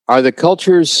Are the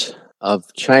cultures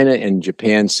of China and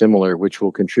Japan similar, which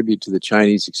will contribute to the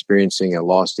Chinese experiencing a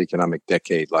lost economic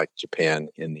decade like Japan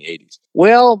in the 80s?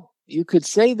 Well, you could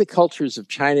say the cultures of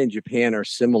China and Japan are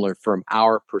similar from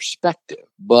our perspective,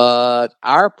 but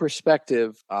our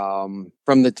perspective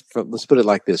let's put it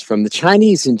like this, from the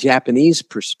Chinese and Japanese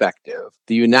perspective,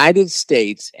 the United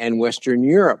States and Western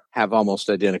Europe have almost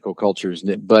identical cultures.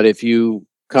 But if you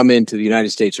come into the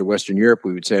United States or Western Europe,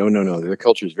 we would say, oh, no, their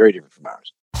culture is very different from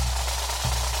ours.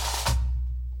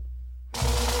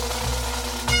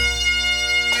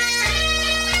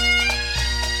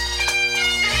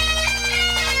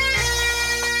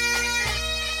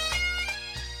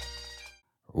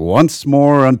 Once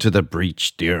more unto the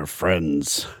breach, dear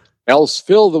friends. Else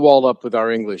fill the wall up with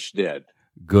our English dead.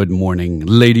 Good morning,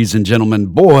 ladies and gentlemen,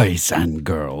 boys and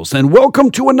girls, and welcome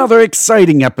to another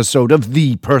exciting episode of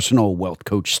The Personal Wealth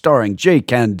Coach, starring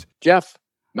Jake and Jeff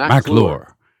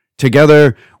McClure.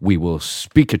 Together, we will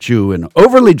speak at you in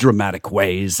overly dramatic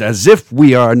ways as if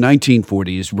we are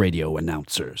 1940s radio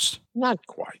announcers. Not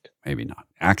quite. Maybe not.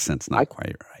 Accent's not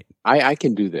quite right. I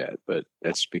can do that, but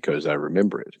that's because I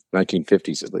remember it.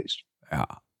 1950s at least. Yeah.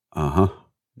 Uh-huh.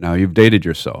 Now you've dated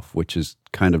yourself, which is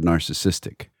kind of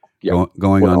narcissistic. Yep.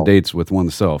 Going on dates with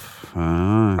oneself.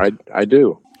 I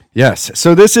do. Yes.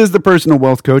 So this is the Personal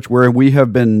Wealth Coach, where we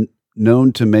have been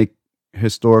known to make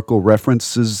historical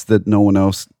references that no one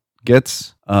else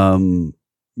gets,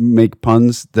 make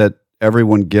puns that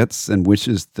everyone gets and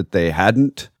wishes that they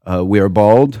hadn't. We are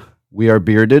bald. We are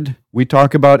bearded. We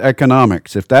talk about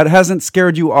economics. If that hasn't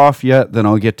scared you off yet, then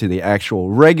I'll get to the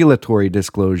actual regulatory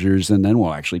disclosures, and then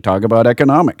we'll actually talk about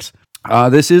economics.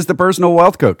 This is the Personal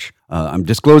Wealth Coach. I'm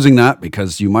disclosing that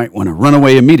because you might want to run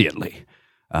away immediately.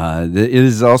 It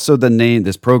is also the name.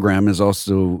 This program is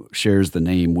also shares the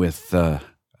name with a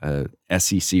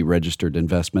SEC registered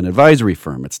investment advisory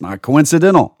firm. It's not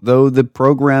coincidental, though the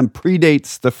program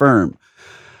predates the firm.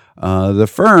 The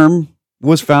firm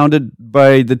was founded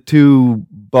by the two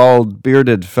bald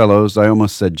bearded fellows. I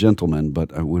almost said gentlemen,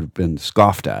 but I would have been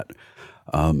scoffed at.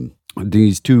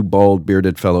 These two bald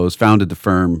bearded fellows founded the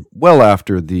firm well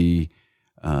after the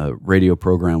radio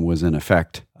program was in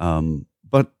effect.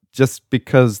 But just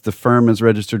because the firm is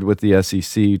registered with the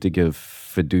SEC to give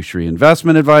fiduciary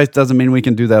investment advice doesn't mean we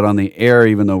can do that on the air,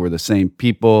 even though we're the same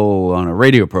people on a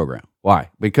radio program.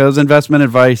 Why? Because investment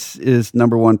advice is,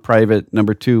 number one, private.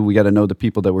 Number two, we got to know the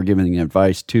people that we're giving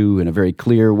advice to in a very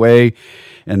clear way.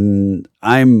 And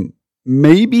I'm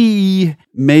maybe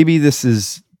this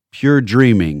is pure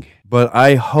dreaming, but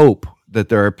I hope that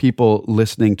there are people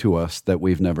listening to us that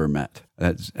we've never met.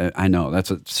 I know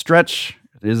that's a stretch.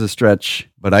 It is a stretch,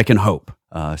 but I can hope.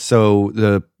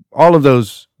 So all of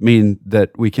those mean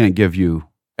that we can't give you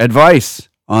advice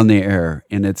on the air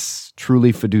in its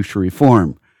truly fiduciary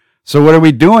form. So what are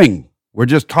we doing? We're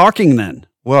just talking then.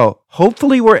 Well,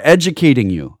 hopefully we're educating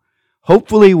you.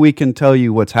 Hopefully we can tell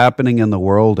you what's happening in the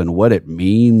world and what it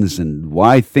means and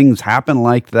why things happen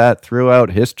like that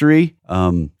throughout history.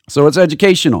 So it's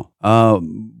educational.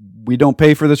 We don't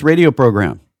pay for this radio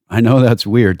program. I know that's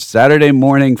weird. Saturday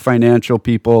morning financial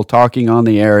people talking on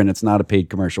the air, and it's not a paid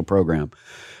commercial program.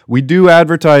 We do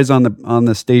advertise on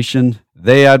the station.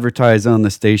 They advertise on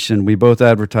the station. We both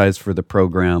advertise for the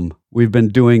program. We've been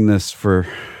doing this for,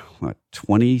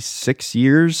 26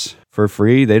 years for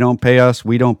free. They don't pay us.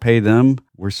 We don't pay them.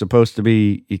 We're supposed to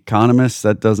be economists.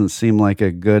 That doesn't seem like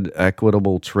a good,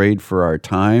 equitable trade for our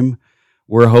time.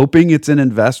 We're hoping it's an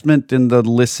investment in the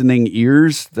listening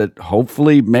ears that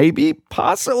hopefully, maybe,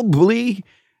 possibly,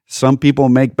 some people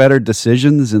make better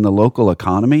decisions in the local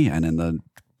economy and in the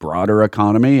broader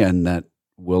economy, and that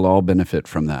we'll all benefit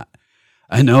from that.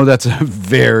 I know that's a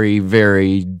very,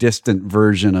 very distant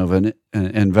version of an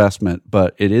investment,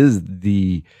 but it is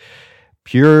the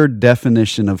pure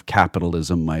definition of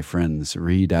capitalism, my friends.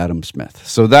 Read Adam Smith.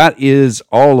 So that is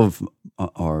all of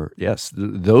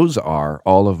those are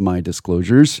all of my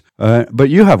disclosures. But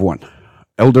you have one.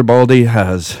 Elder Baldy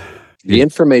has the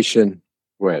information.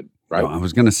 Go ahead. Right. I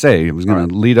was going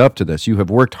to lead up to this. You have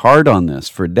worked hard on this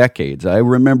for decades. I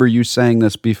remember you saying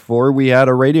this before we had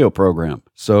a radio program.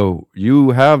 So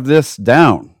you have this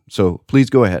down. So please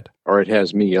go ahead. Or it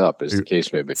has me up, as the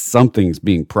case may be. Something's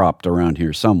being propped around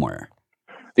here somewhere.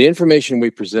 The information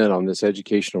we present on this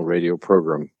educational radio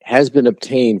program has been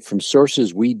obtained from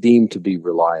sources we deem to be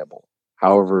reliable.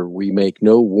 However, we make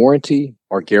no warranty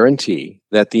or guarantee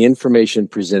that the information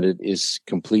presented is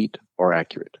complete or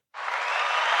accurate.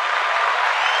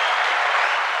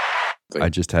 I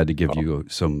just had to give you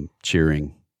some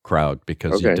cheering crowd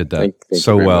because you did that thank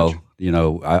so you well. much. You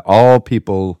know, all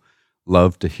people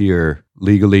love to hear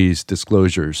legalese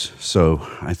disclosures. So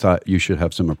I thought you should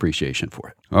have some appreciation for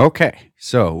it. Okay,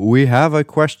 so we have a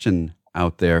question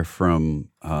out there from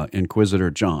Inquisitor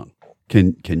John.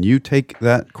 Can you take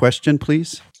that question,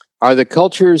 please? Are the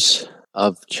cultures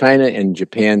of China and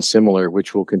Japan similar,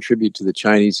 which will contribute to the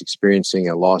Chinese experiencing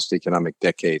a lost economic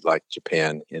decade like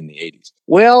Japan in the 80s?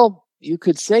 Well, you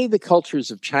could say the cultures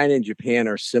of China and Japan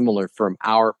are similar from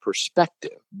our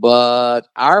perspective, but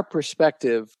our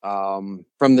perspective,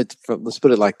 let's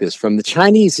put it like this, from the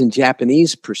Chinese and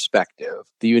Japanese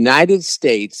perspective, the United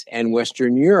States and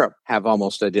Western Europe have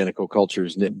almost identical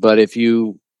cultures. But if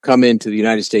you come into the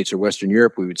United States or Western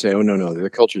Europe, we would say, oh, no, their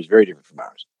culture is very different from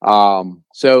ours.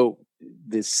 So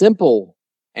the simple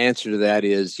answer to that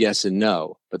is yes and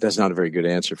no, but that's not a very good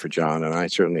answer for John, and I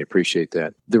certainly appreciate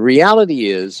that. The reality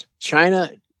is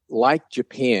China, like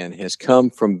Japan, has come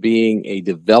from being a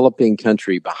developing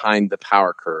country behind the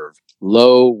power curve,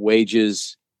 low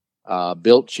wages,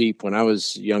 built cheap. When I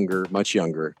was younger, much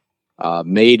younger,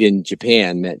 made in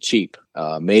Japan meant cheap.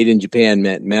 Made in Japan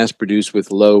meant mass-produced with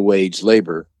low-wage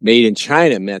labor. Made in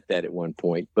China meant that at one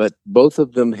point, but both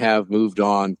of them have moved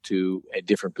on to a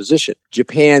different position.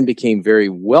 Japan became very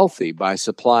wealthy by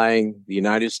supplying the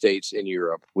United States and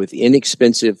Europe with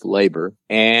inexpensive labor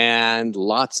and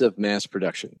lots of mass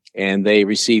production. And they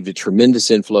received a tremendous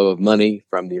inflow of money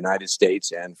from the United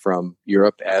States and from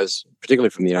Europe, particularly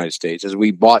from the United States, as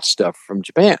we bought stuff from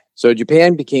Japan. So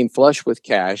Japan became flush with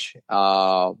cash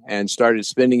and started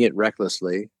spending it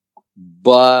recklessly.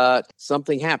 But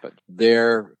something happened.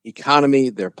 Their economy,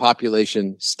 their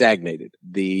population stagnated.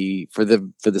 For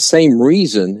the same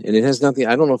reason, and it has nothing.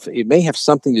 I don't know if it may have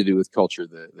something to do with culture,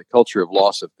 the culture of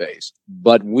loss of face.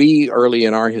 But we early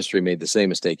in our history made the same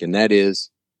mistake, and that is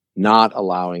not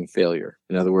allowing failure.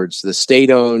 In other words, the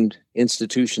state-owned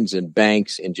institutions and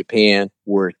banks in Japan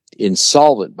were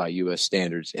insolvent by U.S.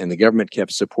 standards, and the government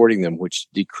kept supporting them, which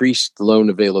decreased loan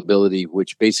availability,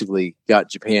 which basically got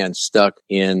Japan stuck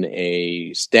in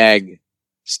a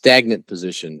stagnant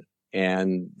position.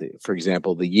 And, for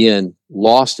example, the yen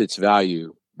lost its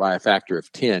value by a factor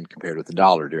of 10 compared with the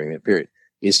dollar during that period.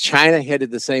 Is China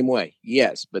headed the same way?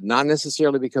 Yes, but not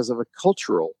necessarily because of a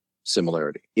cultural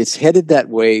similarity. It's headed that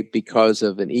way because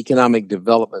of an economic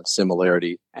development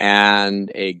similarity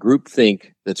and a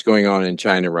groupthink that's going on in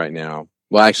China right now.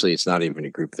 Well, actually, it's not even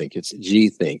a groupthink. It's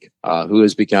G-think, who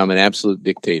has become an absolute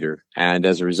dictator. And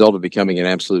as a result of becoming an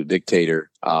absolute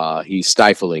dictator, he's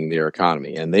stifling their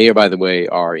economy. And they, by the way,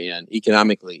 are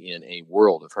economically in a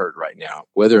world of hurt right now.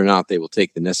 Whether or not they will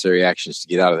take the necessary actions to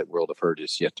get out of that world of hurt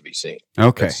is yet to be seen.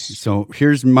 Okay. So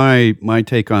here's my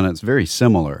take on it. It's very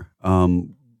similar.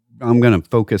 I'm going to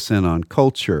focus in on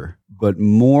culture, but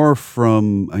more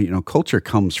from, culture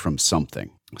comes from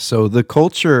something. So the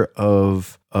culture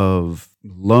of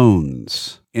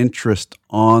loans, interest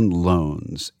on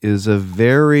loans, is a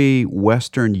very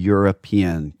Western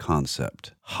European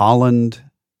concept. Holland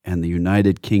and the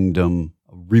United Kingdom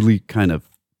really kind of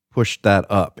pushed that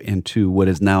up into what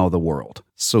is now the world.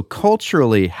 So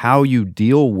culturally, how you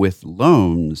deal with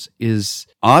loans is,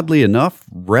 oddly enough,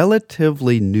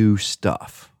 relatively new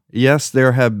stuff. Yes,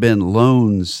 there have been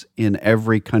loans in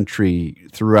every country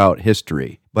throughout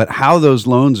history, but how those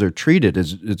loans are treated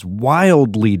is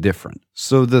wildly different.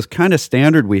 So the kind of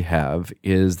standard we have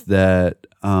is that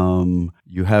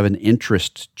you have an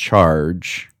interest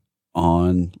charge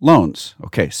on loans.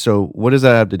 Okay, so what does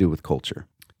that have to do with culture?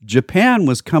 Japan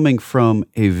was coming from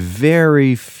a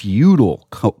very feudal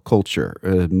culture,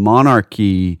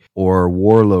 monarchy or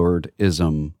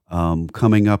warlordism,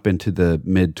 coming up into the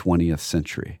mid-20th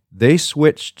century. They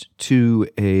switched to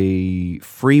a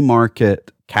free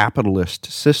market capitalist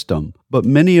system, but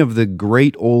many of the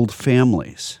great old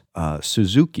families,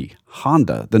 Suzuki,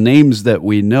 Honda, the names that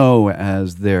we know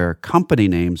as their company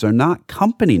names are not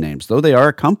company names, though they are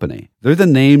a company. They're the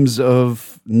names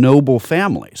of noble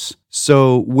families.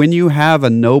 So when you have a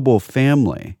noble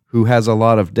family who has a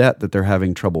lot of debt that they're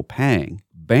having trouble paying,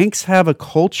 banks have a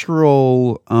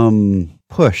cultural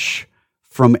push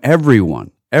from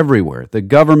everyone, everywhere, the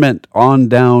government on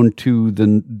down to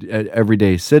the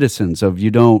everyday citizens of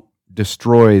you don't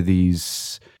destroy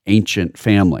these ancient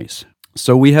families.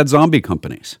 So we had zombie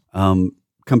companies.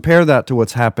 Compare that to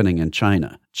what's happening in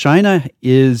China. China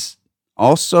is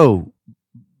also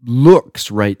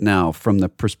looks right now from the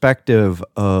perspective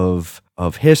of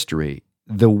history.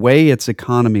 The way its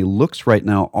economy looks right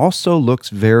now also looks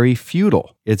very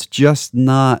feudal. It's just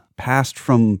not passed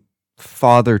from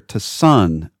father to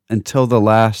son until the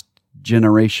last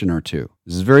generation or two.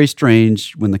 This is very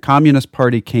strange. When the Communist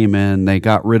Party came in, they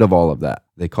got rid of all of that.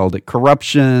 They called it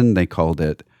corruption. They called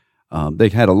it They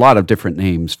had a lot of different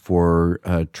names for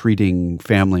treating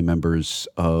family members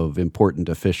of important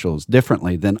officials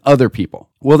differently than other people.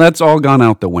 Well, that's all gone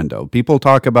out the window. People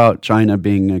talk about China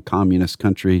being a communist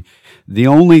country. The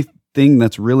only thing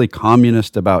that's really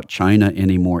communist about China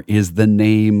anymore is the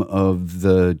name of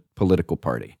the political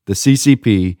party. The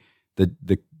CCP,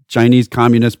 the Chinese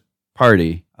Communist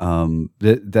Party,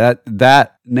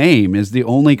 that name is the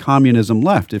only communism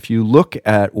left. If you look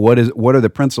at what are the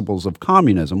principles of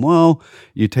communism, well,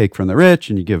 you take from the rich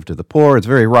and you give to the poor. It's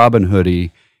very Robin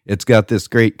Hood-y. It's got this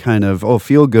great kind of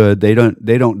feel good. They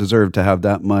don't deserve to have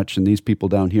that much, and these people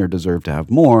down here deserve to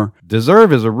have more.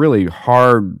 Deserve is a really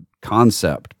hard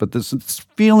concept, but this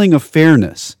feeling of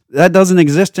fairness that doesn't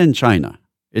exist in China.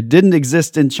 It didn't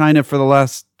exist in China for the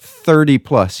last 30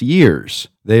 plus years.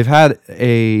 They've had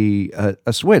a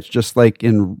switch, just like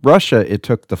in Russia, it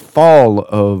took the fall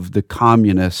of the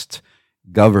communist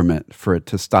government for it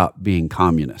to stop being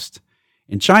communist.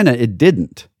 In China, it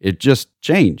didn't. It just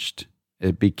changed.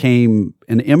 It became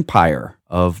an empire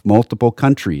of multiple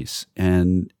countries.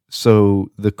 And so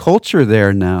the culture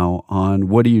there now on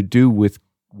what do you do with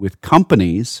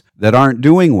companies that aren't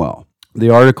doing well. The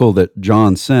article that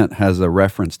John sent has a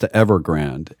reference to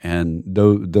Evergrande, and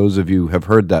those of you have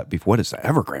heard that before. What is that?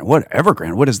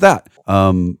 Evergrande? What is that?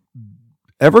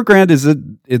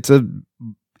 Evergrande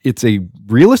it's a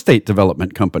real estate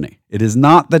development company. It is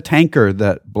not the tanker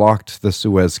that blocked the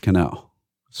Suez Canal.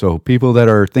 So people that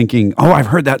are thinking, I've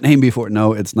heard that name before.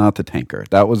 No, it's not the tanker.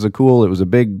 It was a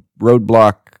big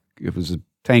roadblock. It was a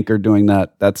tanker doing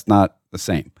that. That's not the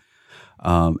same.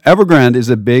 Evergrande is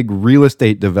a big real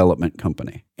estate development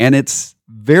company, and it's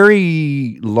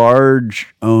very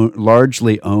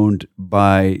largely owned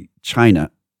by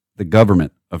China, the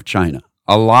government of China.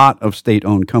 A lot of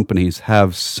state-owned companies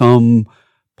have some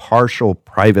partial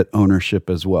private ownership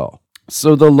as well.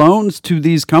 So the loans to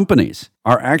these companies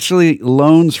are actually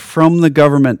loans from the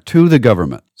government to the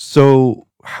government. So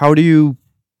how do you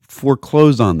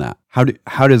foreclose on that?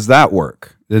 How does that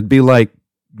work? It'd be like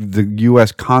the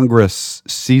U.S. Congress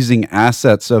seizing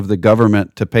assets of the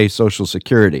government to pay Social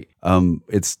Security.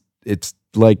 It's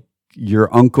like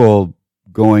your uncle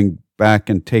going back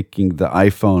and taking the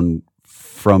iPhone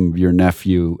from your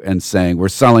nephew and saying, we're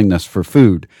selling this for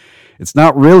food. It's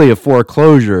not really a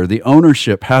foreclosure. The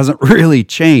ownership hasn't really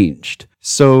changed.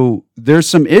 So there's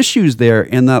some issues there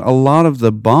in that a lot of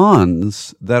the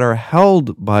bonds that are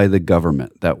held by the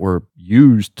government that were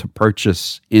used to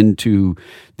purchase into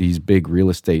these big real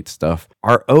estate stuff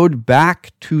are owed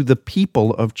back to the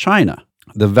people of China.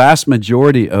 The vast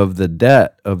majority of the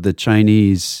debt of the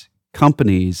Chinese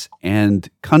companies and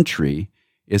country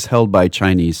is held by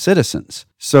Chinese citizens.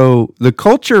 So the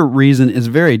culture reason is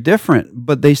very different,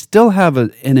 but they still have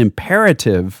an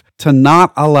imperative to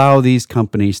not allow these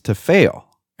companies to fail.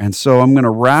 And so I'm going to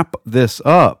wrap this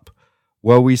up.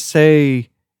 While we say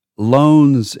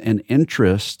loans and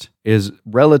interest is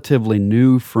relatively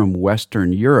new from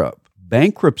Western Europe,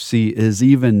 bankruptcy is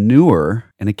even newer,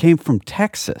 and it came from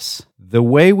Texas. The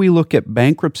way we look at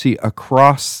bankruptcy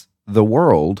across the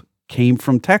world came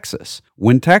from Texas.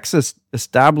 When Texas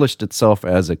established itself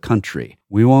as a country,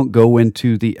 we won't go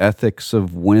into the ethics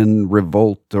of when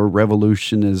revolt or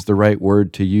revolution is the right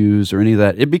word to use or any of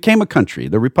that. It became a country,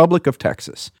 the Republic of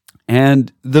Texas.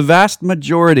 And the vast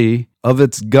majority of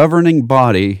its governing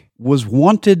body was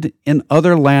wanted in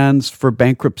other lands for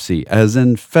bankruptcy, as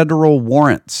in federal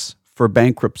warrants for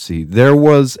bankruptcy. There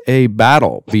was a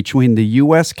battle between the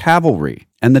U.S. cavalry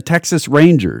and the Texas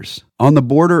Rangers on the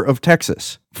border of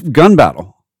Texas, gun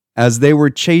battle, as they were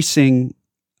chasing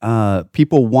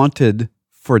people wanted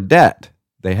for debt.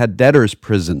 They had debtors'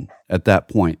 prison at that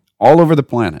point all over the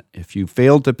planet. If you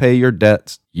failed to pay your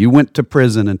debts, you went to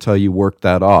prison until you worked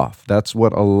that off. That's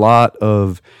what a lot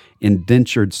of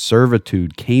indentured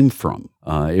servitude came from.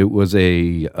 It was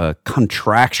a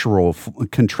contractual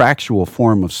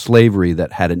form of slavery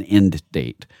that had an end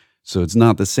date. So it's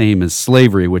not the same as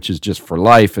slavery, which is just for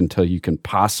life until you can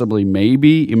possibly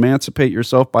maybe emancipate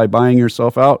yourself by buying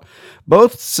yourself out.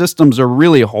 Both systems are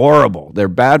really horrible. They're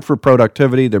bad for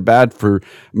productivity. They're bad for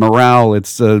morale.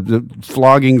 The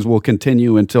floggings will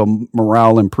continue until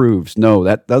morale improves. No,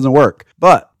 that doesn't work.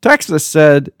 But Texas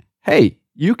said, hey,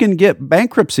 you can get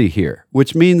bankruptcy here,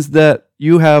 which means that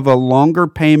you have a longer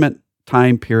payment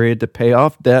time period to pay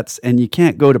off debts, and you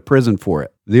can't go to prison for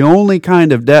it. The only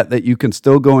kind of debt that you can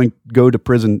still go to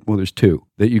prison, well, there's two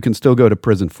that you can still go to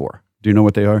prison for. Do you know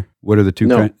what they are? What are the two?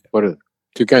 What are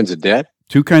two kinds of debt?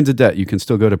 Two kinds of debt you can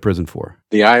still go to prison for.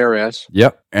 The IRS?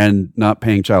 Yep, and not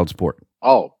paying child support.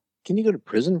 Oh, Can you go to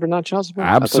prison for not child support?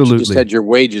 Absolutely. I thought you just had your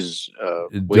wages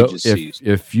seized.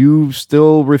 If you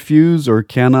still refuse or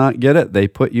cannot get it, they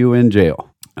put you in jail.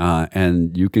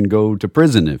 And you can go to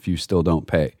prison if you still don't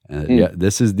pay. Yeah,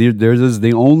 this is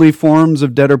the only forms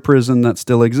of debtor prison that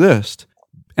still exist.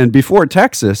 And before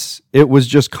Texas, it was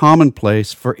just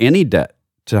commonplace for any debt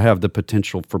to have the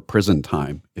potential for prison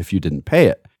time if you didn't pay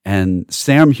it. And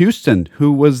Sam Houston,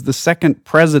 who was the second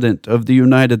president of the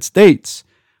United States,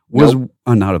 was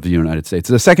not of the United States,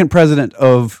 the second president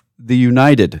of the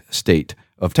United State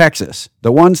of Texas,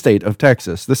 the one state of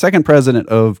Texas, the second president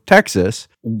of Texas,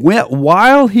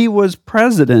 while he was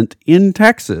president in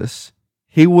Texas,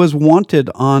 he was wanted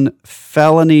on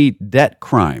felony debt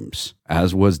crimes,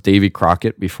 as was Davy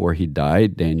Crockett before he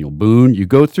died, Daniel Boone. You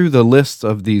go through the list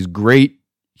of these great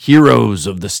heroes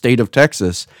of the state of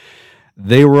Texas.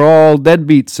 They were all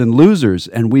deadbeats and losers,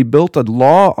 and we built a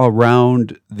law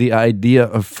around the idea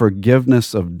of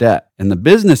forgiveness of debt. And the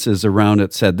businesses around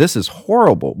it said, this is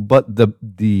horrible, but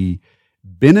the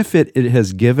benefit it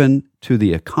has given to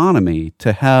the economy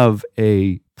to have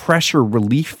a pressure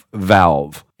relief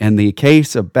valve. In the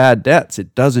case of bad debts,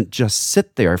 it doesn't just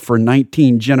sit there for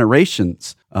 19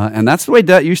 generations. And that's the way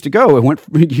debt used to go. It went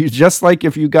just like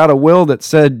if you got a will that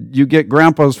said you get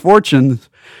grandpa's fortune.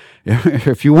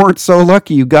 If you weren't so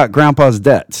lucky, you got grandpa's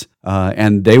debts,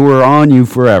 and they were on you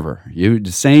forever.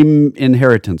 Same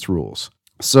inheritance rules.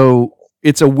 So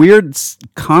it's a weird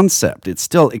concept. It's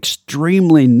still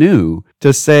extremely new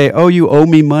to say, oh, you owe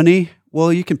me money?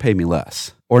 Well, you can pay me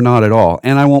less or not at all,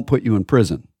 and I won't put you in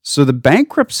prison. So the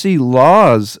bankruptcy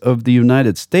laws of the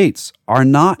United States are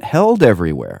not held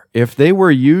everywhere. If they were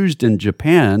used in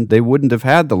Japan, they wouldn't have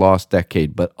had the lost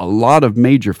decade, but a lot of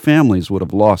major families would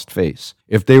have lost face.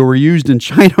 If they were used in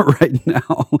China right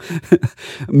now,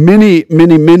 many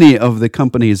of the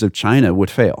companies of China would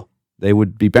fail. They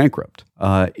would be bankrupt.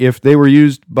 If they were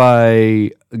used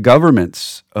by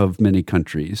governments of many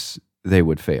countries, they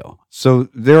would fail. So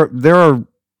there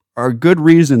are good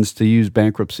reasons to use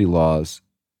bankruptcy laws.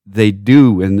 They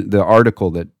do in the article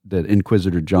that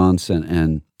Inquisitor John sent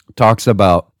in talks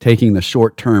about taking the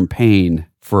short-term pain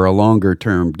for a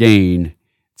longer-term gain. It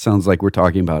sounds like we're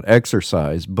talking about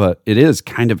exercise, but it is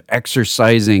kind of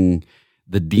exercising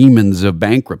the demons of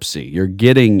bankruptcy. You're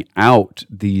getting out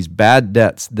these bad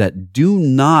debts that do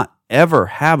not ever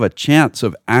have a chance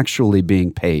of actually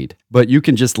being paid. But you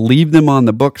can just leave them on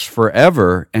the books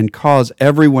forever and cause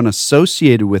everyone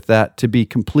associated with that to be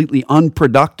completely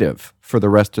unproductive for the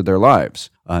rest of their lives.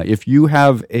 If you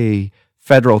have a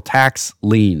federal tax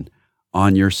lien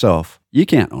on yourself, you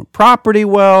can't own property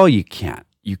well, you can't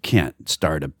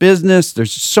start a business.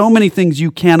 There's so many things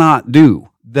you cannot do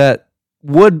that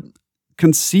would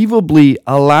conceivably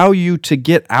allow you to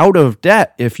get out of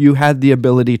debt if you had the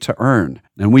ability to earn.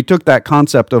 And we took that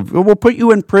concept of, we'll put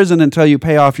you in prison until you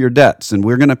pay off your debts, and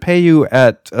we're going to pay you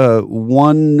at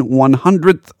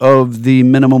 1/100th of the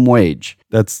minimum wage.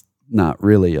 That's not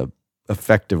really a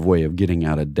effective way of getting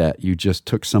out of debt. You just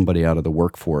took somebody out of the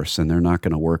workforce, and they're not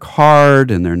going to work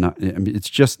hard, and it's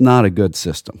just not a good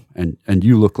system. And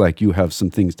you look like you have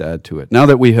some things to add to it. Now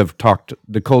that we have talked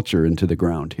the culture into the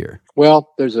ground here.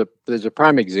 Well, there's a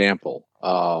prime example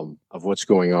of what's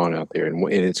going on out there,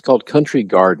 and it's called Country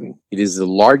Garden. It is the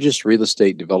largest real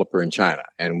estate developer in China,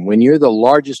 and when you're the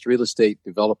largest real estate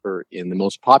developer in the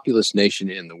most populous nation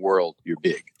in the world, you're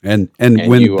big. And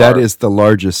when that is the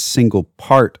largest single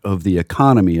part of the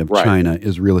economy of China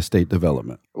is real estate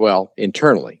development. Well,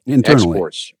 internally.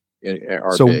 Exports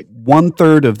are so big.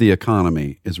 1/3 of the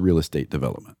economy is real estate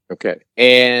development. Okay,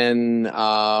 and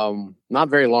not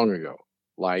very long ago,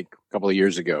 like a couple of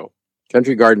years ago,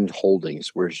 Country Garden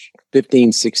holdings were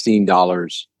 $15,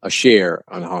 $16 a share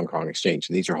on the Hong Kong exchange,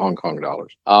 and these are Hong Kong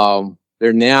dollars.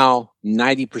 They're now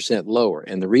 90% lower,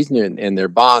 and the reason, and their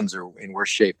bonds are in worse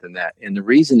shape than that. And the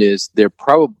reason is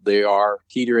they are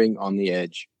teetering on the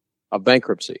edge of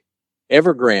bankruptcy.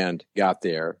 Evergrande got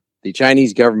there. The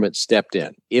Chinese government stepped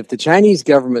in. If the Chinese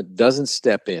government doesn't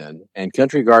step in and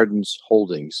Country Garden's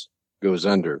holdings goes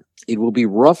under, it will be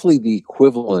roughly the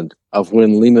equivalent of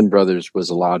when Lehman Brothers was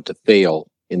allowed to fail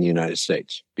in the United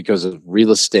States because of real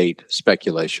estate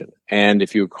speculation. And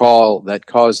if you recall, that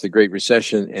caused the Great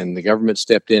Recession, and the government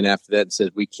stepped in after that and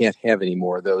said, we can't have any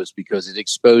more of those because it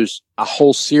exposed a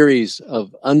whole series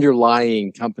of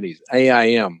underlying companies.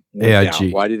 AIM went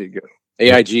down. Why did it go?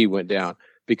 AIG went down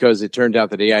because it turned out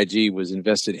that AIG was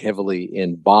invested heavily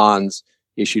in bonds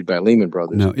issued by Lehman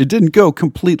Brothers. No, it didn't go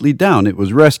completely down. It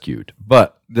was rescued,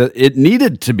 but it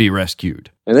needed to be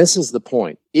rescued. And this is the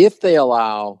point. If they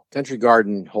allow Country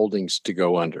Garden holdings to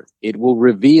go under, it will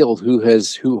reveal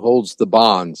who holds the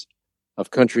bonds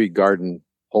of Country Garden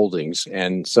holdings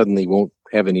and suddenly won't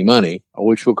have any money,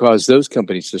 which will cause those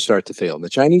companies to start to fail. And the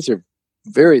Chinese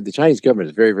government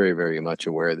is very, very, very much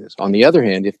aware of this. On the other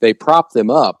hand, if they prop them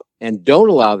up and don't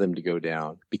allow them to go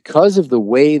down because of the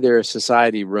way their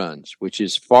society runs, which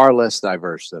is far less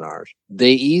diverse than ours,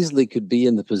 they easily could be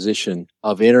in the position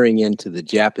of entering into the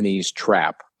Japanese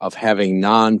trap of having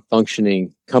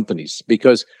non-functioning companies,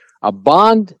 because a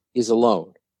bond is a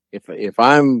loan. If the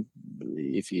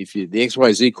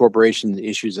XYZ Corporation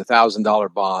issues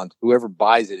 $1,000 bond, whoever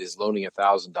buys it is loaning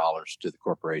 $1,000 to the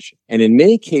corporation. And in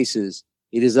many cases,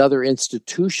 it is other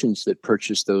institutions that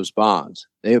purchase those bonds.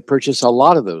 They purchase a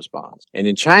lot of those bonds. And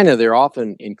in China, they're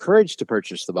often encouraged to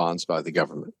purchase the bonds by the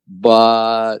government,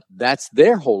 but that's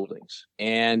their holdings.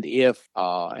 And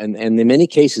and in many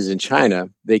cases in China,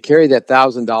 they carry that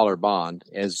 $1,000 bond,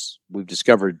 as we've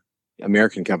discovered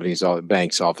American companies,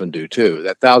 banks often do too.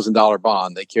 That $1,000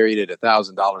 bond, they carried it at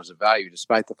 $1,000 of value,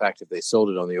 despite the fact if they sold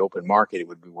it on the open market, it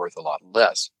would be worth a lot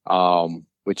less.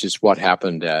 Which is what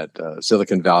happened at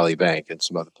Silicon Valley Bank and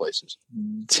some other places.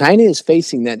 China is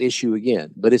facing that issue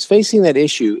again, but it's facing that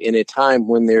issue in a time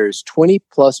when there's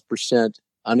 20+%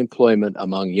 unemployment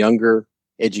among younger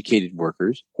educated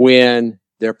workers, when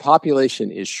their population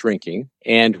is shrinking,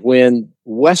 and when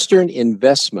Western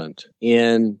investment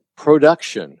in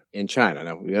production in China.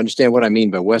 Now, we understand what I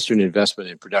mean by Western investment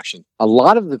in production. A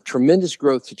lot of the tremendous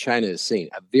growth that China has seen,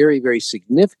 a very, very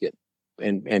significant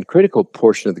and critical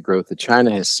portion of the growth that China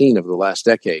has seen over the last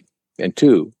decade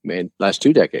last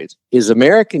 2 decades, is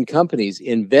American companies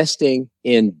investing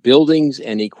in buildings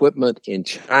and equipment in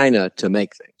China to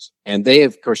make things. And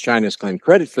of course, China has claimed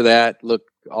credit for that. Look,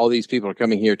 all these people are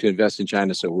coming here to invest in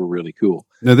China, so we're really cool.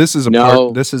 No, this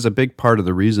is a big part of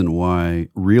the reason why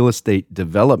real estate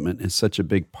development is such a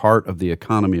big part of the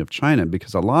economy of China,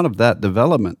 because a lot of that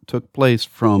development took place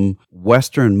from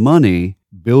Western money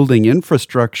building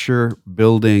infrastructure,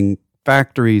 building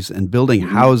factories, and building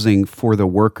housing for the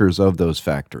workers of those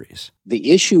factories.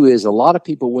 The issue is a lot of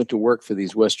people went to work for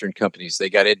these Western companies. They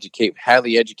got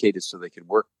highly educated so they could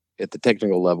work at the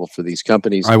technical level for these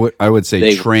companies. I would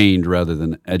say trained rather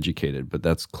than educated, but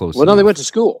that's close. Well, no, they went to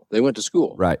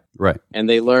school. Right. And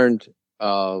they learned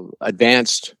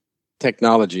advanced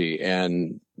technology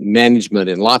and management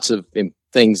and lots of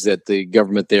things that the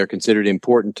government there considered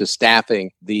important to staffing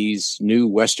these new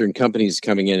Western companies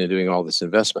coming in and doing all this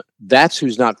investment. That's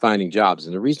who's not finding jobs.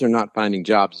 And the reason they're not finding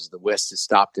jobs is the West has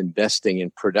stopped investing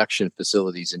in production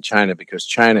facilities in China, because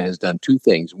China has done 2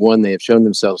 things. One, they have shown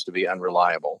themselves to be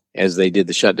unreliable, as they did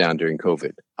the shutdown during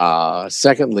COVID.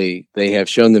 Secondly, they have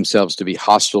shown themselves to be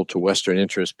hostile to Western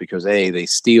interests because A, they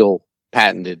steal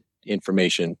patented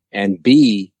information, and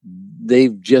B,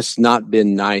 they've just not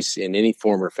been nice in any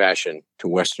form or fashion to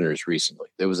Westerners recently.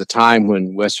 There was a time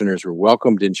when Westerners were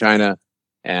welcomed in China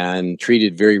and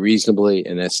treated very reasonably,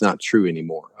 and that's not true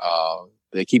anymore.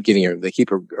 They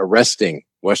keep arresting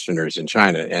Westerners in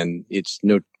China, and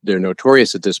they're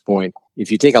notorious at this point. If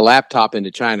you take a laptop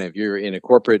into China, if you're in a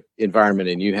corporate environment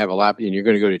and you have a laptop and you're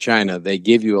going to go to China, they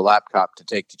give you a laptop to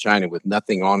take to China with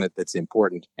nothing on it that's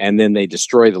important, and then they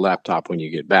destroy the laptop when you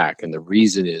get back. And the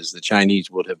reason is the Chinese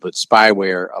would have put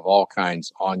spyware of all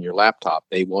kinds on your laptop.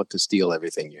 They want to steal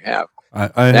everything you have.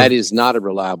 That is not a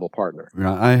reliable partner.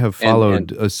 I have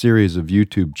followed a series of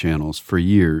YouTube channels for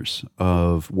years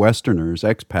of Westerners,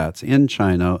 expats in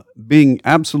China, being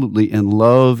absolutely in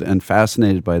love and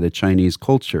fascinated by the Chinese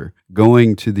culture,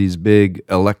 going to these big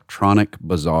electronic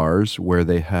bazaars where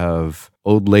they have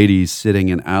old ladies sitting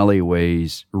in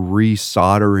alleyways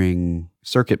resoldering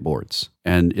circuit boards.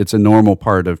 And it's a normal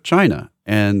part of China.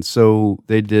 And so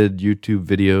they did YouTube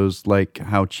videos like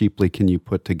how cheaply can you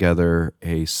put together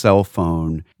a cell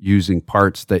phone using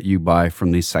parts that you buy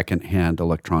from these secondhand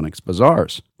electronics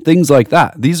bazaars. Things like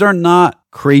that. These are not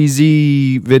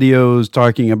crazy videos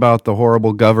talking about the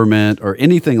horrible government or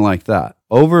anything like that.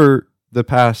 Over the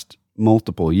past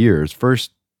multiple years,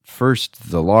 first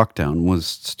the lockdown was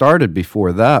started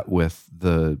before that with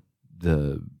the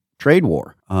trade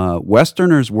war.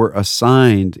 Westerners were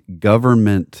assigned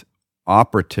government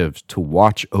operatives to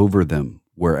watch over them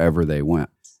wherever they went.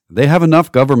 They have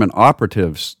enough government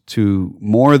operatives to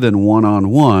more than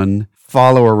one-on-one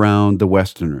follow around the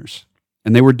Westerners.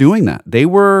 And they were doing that. They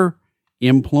were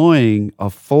employing a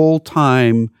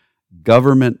full-time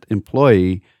government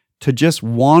employee to just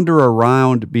wander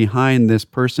around behind this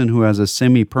person who has a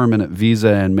semi-permanent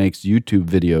visa and makes YouTube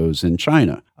videos in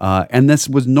China. And this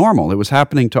was normal. It was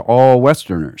happening to all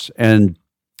Westerners. And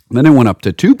then it went up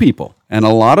to 2 people. And a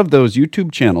lot of those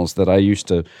YouTube channels that I used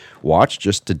to watch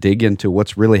just to dig into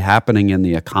what's really happening in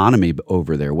the economy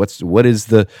over there. What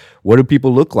do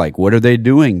people look like? What are they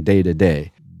doing day to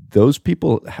day? those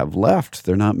people have left.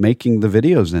 They're not making the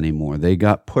videos anymore. They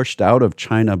got pushed out of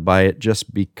China by it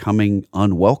just becoming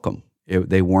unwelcome.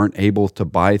 They weren't able to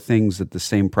buy things at the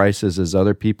same prices as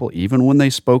other people, even when they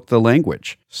spoke the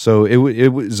language. So it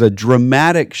was a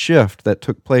dramatic shift that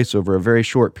took place over a very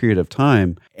short period of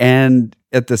time. And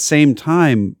at the same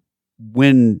time,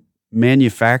 when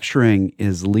manufacturing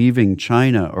is leaving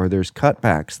China or there's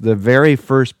cutbacks, the very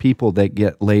first people that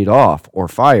get laid off or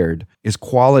fired is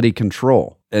quality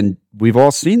control. And we've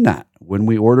all seen that when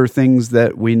we order things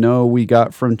that we know we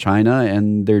got from China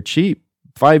and they're cheap.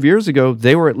 5 years ago,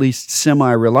 they were at least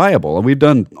semi-reliable. And we've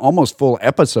done almost full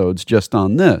episodes just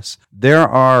on this. There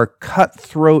are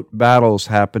cutthroat battles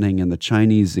happening in the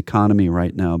Chinese economy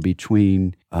right now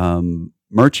between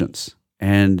merchants.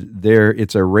 And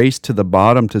it's a race to the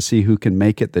bottom to see who can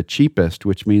make it the cheapest,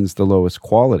 which means the lowest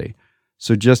quality.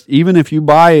 So just even if you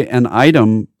buy an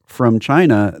item from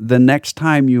China, the next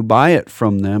time you buy it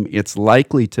from them, it's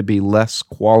likely to be less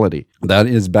quality. That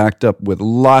is backed up with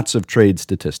lots of trade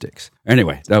statistics.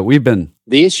 Anyway, we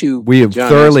have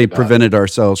thoroughly prevented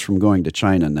ourselves from going to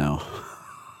China now.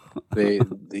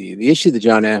 The issue that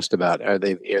John asked about, are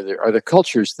the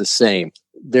cultures the same?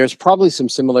 There's probably some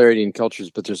similarity in cultures,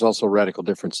 but there's also radical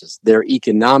differences. Their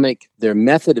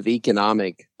method of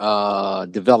economic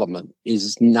development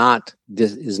is not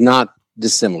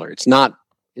dissimilar. It's not.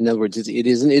 In other words, it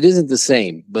isn't the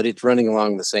same, but it's running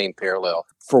along the same parallel.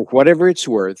 For whatever it's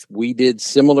worth, we did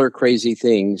similar crazy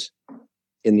things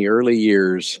in the early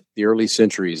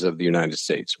centuries of the United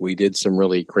States. We did some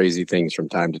really crazy things from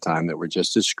time to time that were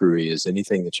just as screwy as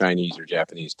anything the Chinese or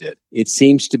Japanese did. It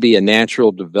seems to be a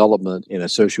natural development in a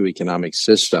socioeconomic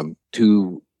system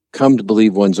to come to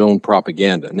believe one's own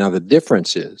propaganda. Now, the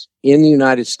difference is, in the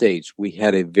United States, we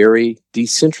had a very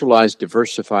decentralized,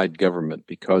 diversified government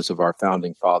because of our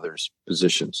founding fathers'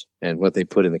 positions and what they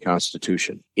put in the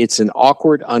Constitution. It's an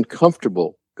awkward,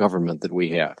 uncomfortable government that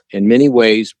we have. In many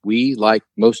ways, we, like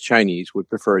most Chinese, would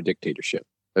prefer a dictatorship.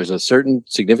 There's a certain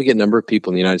significant number of people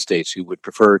in the United States who would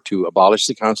prefer to abolish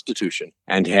the Constitution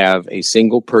and have a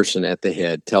single person at the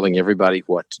head telling everybody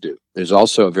what to do. There's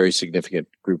also a very significant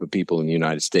group of people in the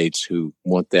United States who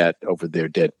want that over their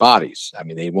dead bodies. I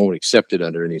mean, they won't accept it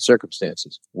under any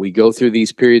circumstances. We go through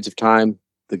these periods of time.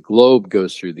 The globe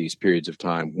goes through these periods of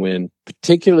time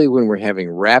particularly when we're having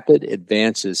rapid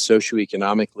advances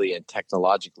socioeconomically and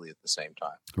technologically at the same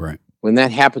time. Right. When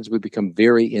that happens, we become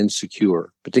very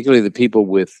insecure, particularly the people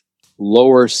with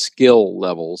lower skill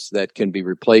levels that can be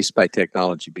replaced by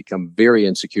technology become very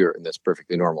insecure, and that's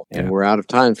perfectly normal. And we're out of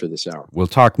time for this hour. We'll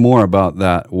talk more about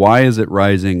that. Why is it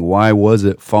rising? Why was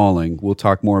it falling? We'll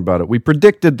talk more about it. We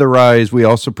predicted the rise. We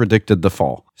also predicted the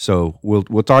fall. So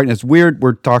we'll talk. It's weird.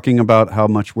 We're talking about how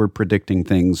much we're predicting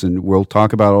things, and we'll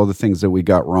talk about all the things that we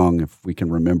got wrong if we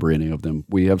can remember any of them.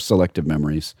 We have selective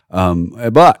memories.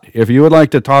 But if you would like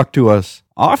to talk to us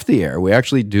off the air, we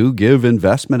actually do give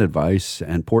investment advice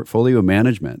and portfolio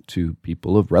management to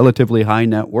people of relatively high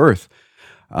net worth.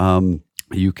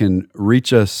 You can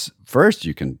reach us first.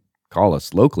 You can call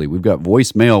us locally. We've got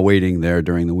voicemail waiting there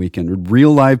during the weekend.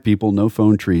 Real live people, no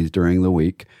phone trees during the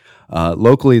week.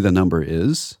 Locally, the number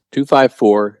is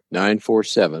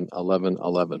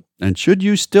 254-947-1111. And should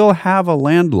you still have a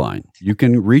landline, you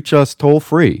can reach us toll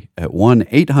free at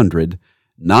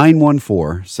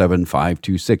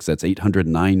 1-800-914-7526. That's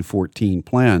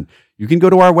 800-914-PLAN. You can go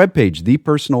to our webpage,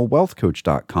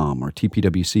 thepersonalwealthcoach.com or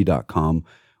tpwc.com,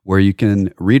 where you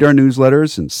can read our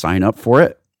newsletters and sign up for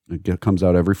it. It comes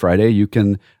out every Friday. You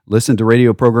can listen to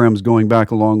radio programs going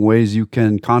back a long ways. You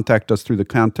can contact us through the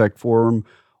contact form,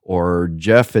 or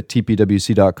Jeff at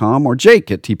tpwc.com, or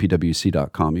Jake at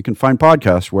tpwc.com. You can find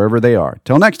podcasts wherever they are.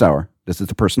 Till next hour, this is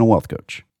The Personal Wealth Coach.